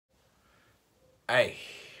Hey,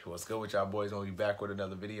 what's good with y'all boys? We'll be back with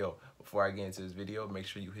another video. Before I get into this video, make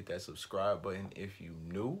sure you hit that subscribe button if you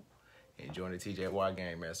new and join the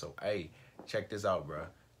TJYGANG, man. So hey, check this out, bro.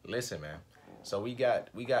 Listen, man. So we got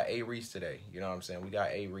A-Reece today. You know what I'm saying? We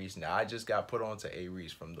got A-Reece. Now I just got put on to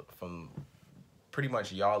A-Reece from pretty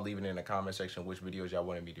much y'all leaving in the comment section which videos y'all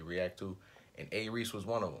wanted me to react to, and A-Reece was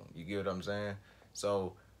one of them. You get what I'm saying?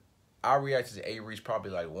 So I reacted to A-Reece probably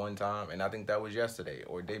like one time, and I think that was yesterday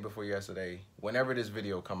or day before yesterday. Whenever this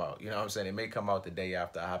video come out, you know what I'm saying? It may come out the day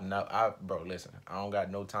after. Bro, listen, I don't got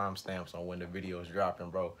no time stamps on when the video's dropping,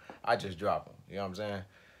 bro. I just drop them. You know what I'm saying?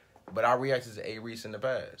 But I reacted to A-Reece in the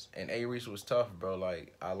past, and A-Reece was tough, bro.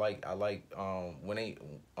 Like I like when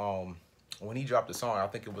he dropped the song. I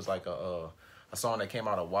think it was like a song that came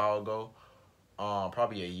out a while ago.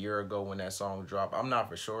 Probably a year ago when that song dropped. I'm not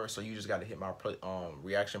for sure, so you just got to hit my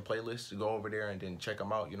reaction playlist to go over there and then check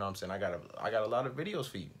them out. You know what I'm saying? I got a lot of videos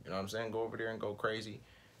for you. You know what I'm saying? Go over there and go crazy.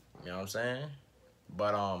 You know what I'm saying?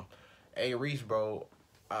 But A-Reece, bro,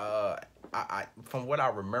 I from what I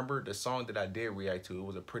remember, the song that I did react to, it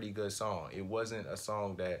was a pretty good song. It wasn't a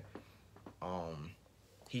song that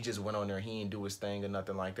he just went on there, he didn't do his thing or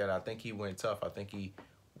nothing like that. I think he went tough. I think he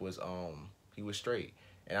was straight.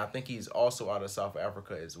 And I think he's also out of South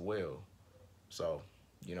Africa as well. So,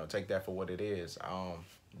 you know, take that for what it is.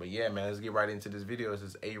 But yeah, man, let's get right into this video. This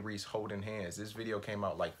is A-Reece Holding Hands. This video came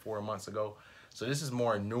out like 4 months ago. So this is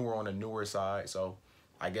more newer, on the newer side. So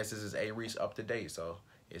I guess this is A-Reece up to date. So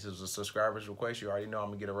this is a subscriber's request. You already know I'm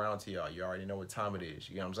going to get around to y'all. You already know what time it is.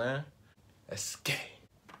 You know what I'm saying? Let's get it.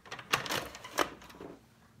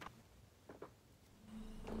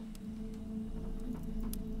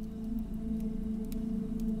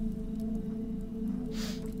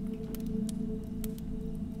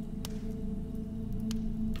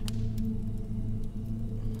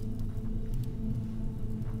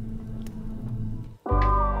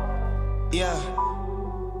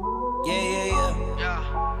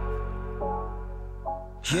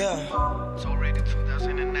 Yeah. It's already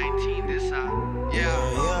 2019 this side.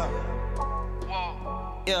 Yeah.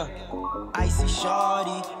 Whoa. Yeah. Icy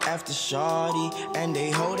shawty after shawty, and they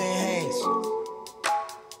holding hands.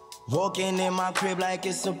 Walking in my crib like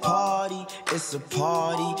it's a party. It's a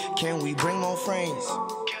party. Can we bring more friends?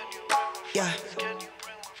 Yeah.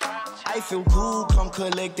 I feel cool, come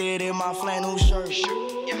collected in my flannel shirt.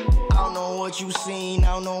 I don't know what you seen,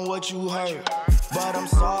 I don't know what you heard, but I'm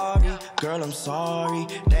sorry, girl, I'm sorry,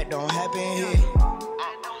 that don't happen here.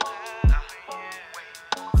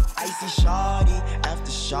 Icy shawty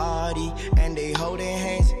after shawty, and they holding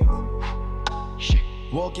hands.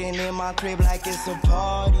 Walking in my crib like it's a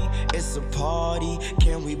party. It's a party,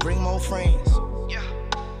 can we bring more friends?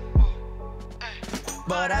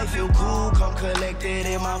 But I feel cool, come collected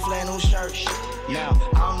in my flannel shirt. Now,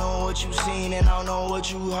 I don't know what you seen and I don't know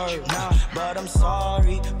what you heard. Nah, but I'm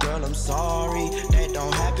sorry, girl, I'm sorry, that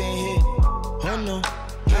don't happen here. Oh no,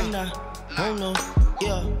 oh no,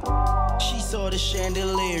 yeah. She saw the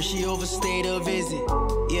chandelier, she overstayed her visit.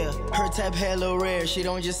 Yeah, her type hella rare, she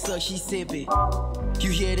don't just suck, she sip it. You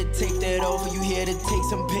here to take that off or you here to take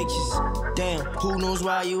some pictures? Damn, who knows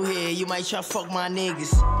why you here, you might try fuck my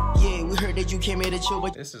niggas. Yeah, we heard that you came here to chill,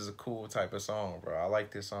 but this is a cool type of song, bro. I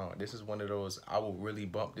like this song. This is one of those, I will really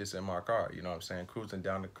bump this in my car, you know what I'm saying? Cruising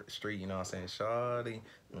down the street, you know what I'm saying? Shawty,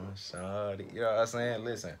 shawty, you know what I'm saying?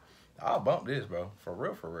 Listen, I'll bump this, bro. For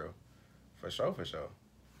real, for real. For sure, for sure.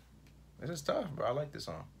 This is tough, bro. I like this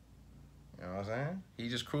song. You know what I'm saying? He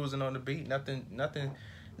just cruising on the beat. Nothing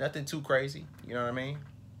too crazy. You know what I mean?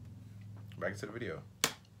 Back to the video.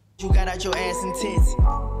 You got out your ass and tits.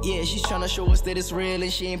 Yeah, she's tryna show us that it's real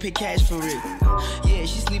and she ain't pay cash for it. Yeah,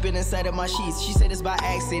 she's sleeping inside of my sheets. She said it's by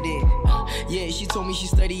accident. Yeah, she told me she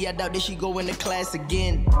study. I doubt that she go into class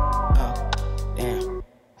again. Damn.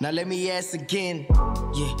 Now let me ask again.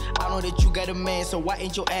 Yeah, I know that you got a man, so why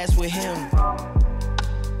ain't your ass with him?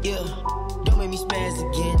 Yeah, don't make me spaz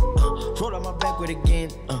again. Roll on my backward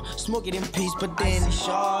again. Smoke it in peace, but then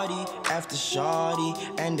shawty after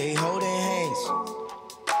shawty, and they holding hands.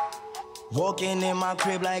 Walking in my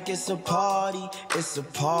crib like it's a party. It's a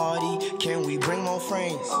party. Can we bring more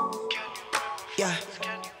friends? Yeah.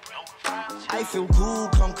 I feel cool,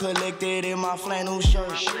 come collected in my flannel shirt.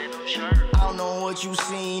 I don't know what you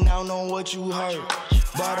seen, I don't know what you heard,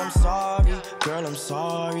 but I'm sorry, girl, I'm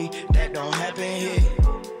sorry, that don't happen here.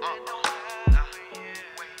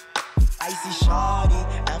 Icy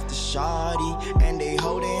shawty after shawty, and they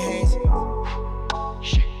holding hands.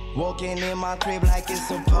 Walking in my crib like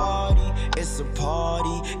it's a party. It's a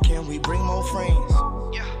party, can we bring more friends?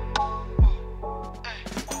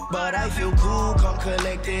 But I feel cool, come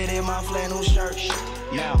collected in my flannel shirt.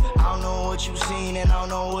 Now, I don't know what you seen and I don't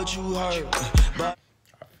know what you heard. But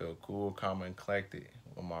I feel cool, calm, and collected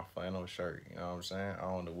with my flannel shirt. You know what I'm saying? I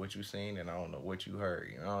don't know what you seen and I don't know what you heard.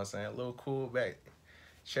 You know what I'm saying? A little cool back.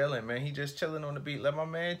 Chilling, man. He just chilling on the beat. Let my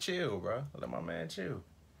man chill, bro. Let my man chill.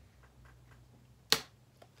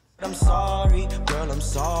 I'm sorry, girl, I'm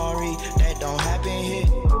sorry. That don't happen here.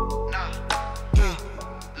 Nah. Yeah.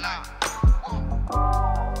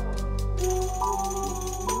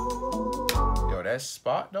 Yo, that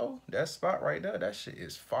spot, though, that spot right there, that shit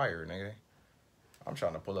is fire, nigga. I'm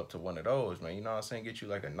trying to pull up to one of those, man. You know what I'm saying? Get you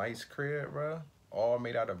like a nice crib, bro. All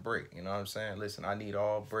made out of brick. You know what I'm saying? Listen, I need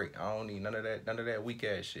all brick. I don't need none of that weak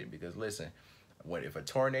ass shit. Because listen, if a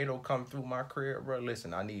tornado come through my crib, bro,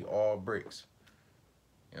 listen, I need all bricks.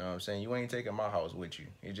 You know what I'm saying? You ain't taking my house with you.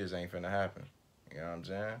 It just ain't finna happen. You know what I'm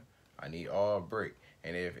saying? I need all brick.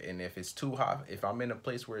 And if it's too hot, if I'm in a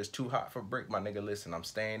place where it's too hot for brick, my nigga, listen, I'm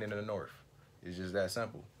staying in the north. It's just that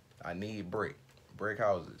simple. I need brick. Brick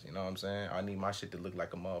houses. You know what I'm saying? I need my shit to look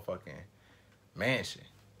like a motherfucking mansion.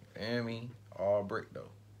 You know what I mean? All brick,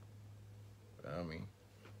 though. You know what I mean?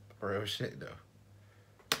 Real shit, though.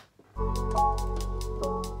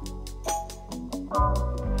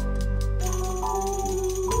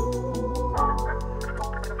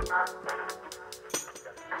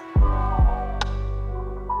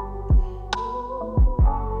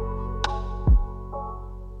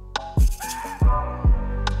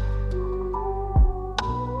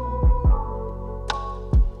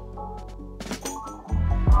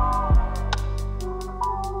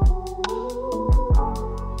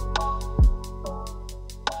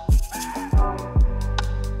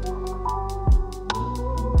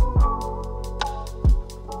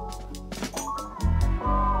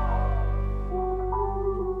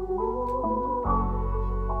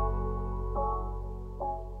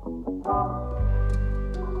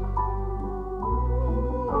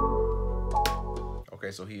 Okay,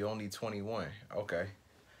 so he only 21. Okay.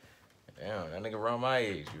 Damn, that nigga around my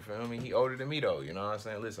age, you feel me? He older than me though, you know what I'm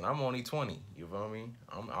saying? Listen, I'm only 20, you feel me?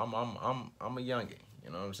 I'm a youngin', you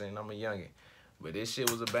know what I'm saying? I'm a youngin'. But this shit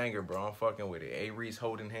was a banger, bro. I'm fucking with it. A-Reece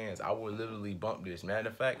holding hands. I would literally bump this. Matter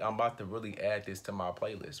of fact, I'm about to really add this to my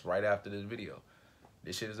playlist right after this video.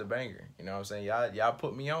 This shit is a banger. You know what I'm saying? Y'all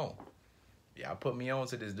put me on. Y'all put me on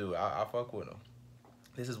to this dude. I fuck with him.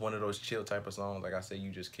 This is one of those chill type of songs. Like I said, you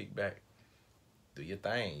just kick back. Do your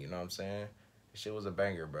thing, you know what I'm saying? This shit was a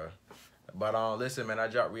banger, bro. But listen, man, I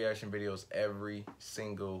drop reaction videos every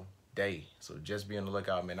single day. So just be on the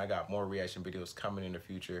lookout, man. I got more reaction videos coming in the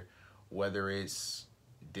future. Whether it's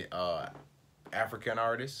African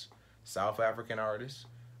artists, South African artists,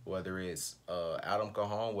 whether it's Adam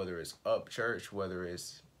Cajon, whether it's Upchurch, whether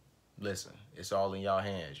it's, listen, it's all in y'all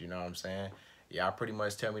hands, you know what I'm saying? Y'all pretty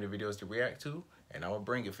much tell me the videos to react to, and I'm gonna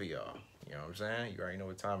bring it for y'all. You know what I'm saying? You already know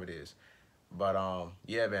what time it is. But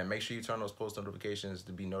yeah, man, make sure you turn those post notifications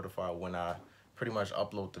to be notified when I pretty much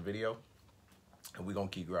upload the video. And we gonna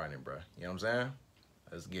keep grinding, bro. You know what I'm saying?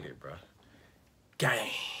 Let's get it, bro. Gang.